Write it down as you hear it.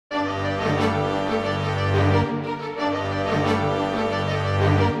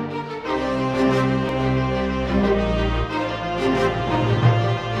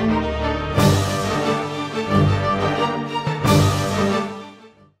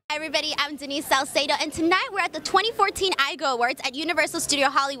everybody, I'm Denise Salcedo, and tonight we're at the 2014 Eyegore Awards at Universal Studio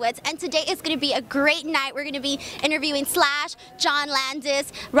Hollywood, and today is going to be a great night. We're going to be interviewing Slash, John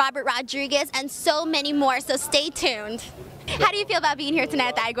Landis, Robert Rodriguez, and so many more, so stay tuned. How do you feel about being here tonight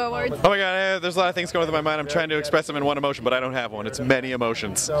at the Eyegore Awards? Oh my God, there's a lot of things going through my mind. I'm trying to express them in one emotion, but I don't have one. It's many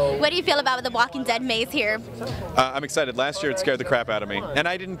emotions. What do you feel about the Walking Dead maze here? I'm excited. Last year it scared the crap out of me, and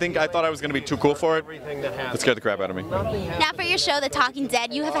I thought I was going to be too cool for it. It scared the crap out of me. Now for your show, The Talking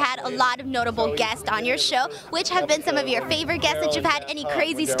Dead, you have had a lot of notable guests on your show. Which have been some of your favorite guests that you've had? Any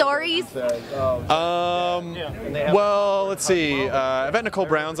crazy stories? Well, let's see. I've had Nicole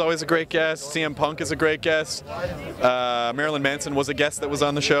Brown's always a great guest. CM Punk is a great guest. Marilyn Manson was a guest that was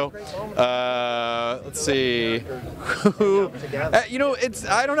on the show. Let's see. You know,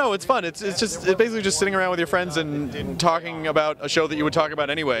 I don't know. It's fun. It's basically just sitting around with your friends and talking about a show that you would talk about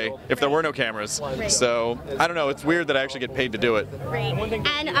anyway if there were no cameras. So I don't know. It's weird that I actually get paid to do it. Great.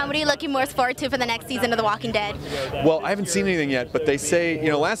 And what are you looking most forward to for the next season of The Walking Dead? Well, I haven't seen anything yet, but they say, you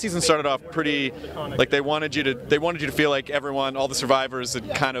know, last season started off pretty, like they wanted you to feel like everyone, all the survivors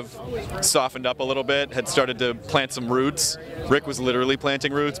had kind of softened up a little bit, had started to plant some roots. Rick was literally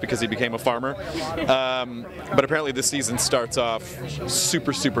planting roots because he became a farmer. But apparently this season starts off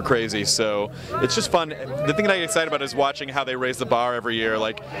super, super crazy, so it's just fun. The thing that I get excited about is watching how they raise the bar every year.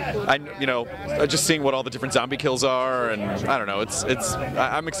 Like, just seeing what all the different zombie kills are, and I don't know.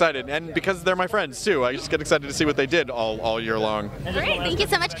 I'm excited, and because they're my friends too, I just get excited to see what they did all year long. Great, thank you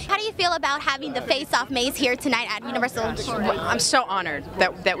so much. How do you feel about having the face-off maze here tonight at Universal? I'm so honored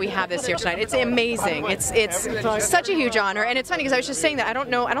that we have this here tonight. It's amazing. It's such a huge honor, and it's funny because I was just saying that I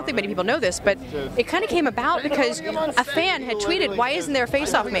don't think many people know this, but it kind of came about because a fan had tweeted, "Why isn't there a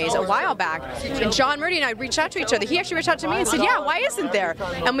face-off maze?" a while back, and John Murdy and I reached out to each other. He actually reached out to me and said, "Yeah, why isn't there?"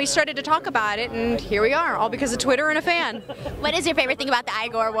 And we started to talk about it, and here we are, all because of Twitter and a fan. What is your favorite thing about the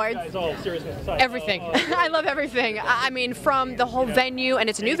Eyegore Awards? Everything. I love everything. I mean, from the whole venue, and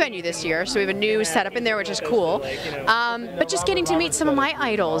it's a new venue this year, so we have a new setup in there, which is cool. But just getting to meet some of my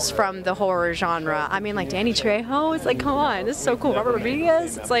idols from the horror genre. I mean, like Danny Trejo. It's like, come on, this is so cool. Robert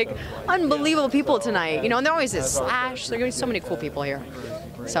Rodriguez. It's like unbelievable people tonight, you know. And there always is Slash. There are going to be so many cool people here.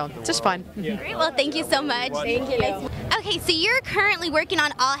 So it's just fun. Great. Well, thank you so much. Thank you. Okay, so you're currently working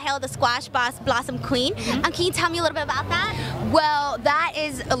on All Hail the Squash Boss Blossom Queen. Can you tell me a little bit about that? Well, that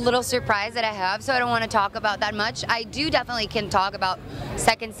is a little surprise that I have, so I don't want to talk about that much. I definitely can talk about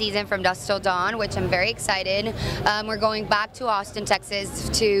second season From Dusk Till Dawn, which I'm very excited. We're going back to Austin, Texas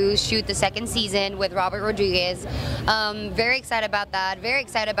to shoot the second season with Robert Rodriguez. Very excited about that. Very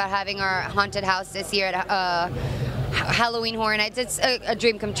excited about having our haunted house this year at Halloween Horror Nights. It's a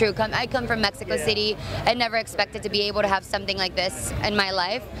dream come true. I come from Mexico City. I never expected to be able to have something like this in my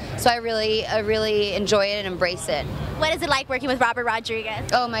life, so I really enjoy it and embrace it. What is it like working with Robert Rodriguez?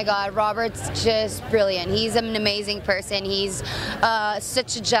 Oh my God, Robert's just brilliant. He's an amazing person. He's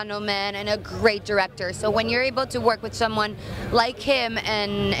such a gentleman and a great director. So when you're able to work with someone like him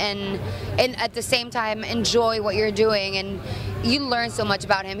and at the same time enjoy what you're doing, and you learn so much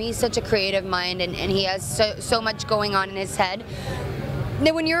about him. He's such a creative mind, and he has so much going on in his head.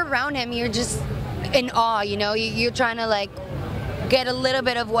 Then when you're around him, you're just in awe, you know. You're trying to like get a little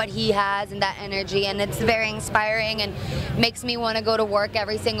bit of what he has and that energy, and it's very inspiring and makes me want to go to work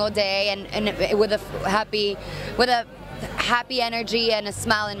every single day and with a happy energy and a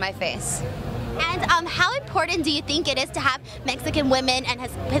smile in my face. And how important do you think it is to have Mexican women and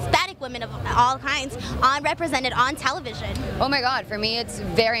Hispanic women of all kinds represented on television? Oh my God, for me it's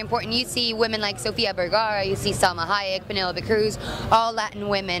very important. You see women like Sofia Vergara, you see Salma Hayek, Penelope Cruz, all Latin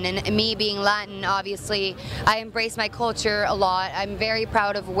women, and me being Latin, obviously I embrace my culture a lot. I'm very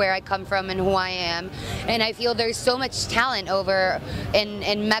proud of where I come from and who I am, and I feel there's so much talent over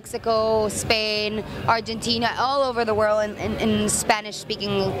in Mexico, Spain, Argentina, all over the world in Spanish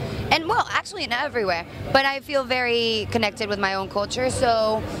speaking, and well, actually in everywhere. But I feel very connected with my own culture,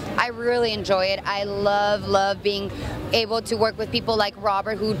 so I really enjoy it. I love being able to work with people like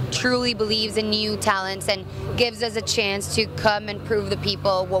Robert, who truly believes in new talents and gives us a chance to come and prove the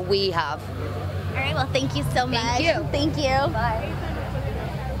people what we have. All right, well, thank you so much. Thank you. Thank you. Bye.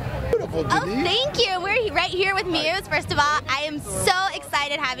 Oh, thank you. We're right here with M.U.S E. First of all, I am so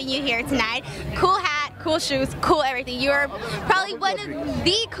excited having you here tonight. Cool hat, cool shoes, cool everything. You are probably one of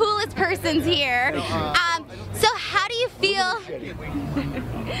the coolest persons here. So how do you feel?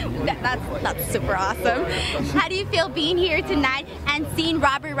 That's super awesome. How do you feel being here tonight and seeing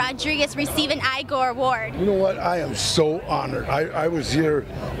Robert Rodriguez receive an Eyegore Award? You know what? I am so honored. I was here.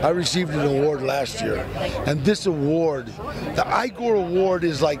 I received an award last year, and this award, the Eyegore Award,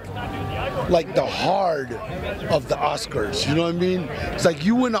 is like like the heart of the Oscars. You know what I mean? It's like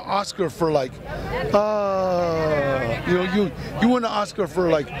you win an Oscar for like, you know, you win an Oscar for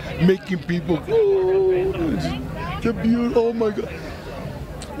like making people, the beauty, oh my God.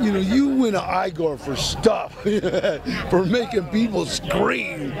 You know, you win an Eyegore for stuff, for making people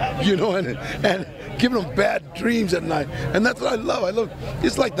scream, you know, and giving them bad dreams at night. And that's what I love.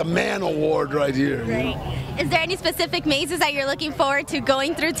 It's like the man award right here. You know? Is there any specific mazes that you're looking forward to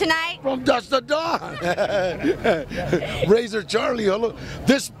going through tonight? From dusk to dawn. Razor Charlie, hello.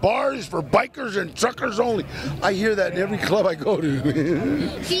 This bar is for bikers and truckers only. I hear that in every club I go to.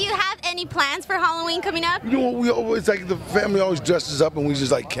 Do you have any plans for Halloween coming up? You know, we always, like, the family always dresses up and we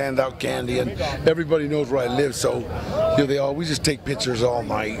just like hand out candy, and everybody knows where I live, so you know, we just take pictures all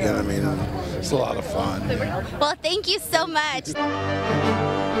night, you know what I mean? It's a lot of fun. Well, thank you so much.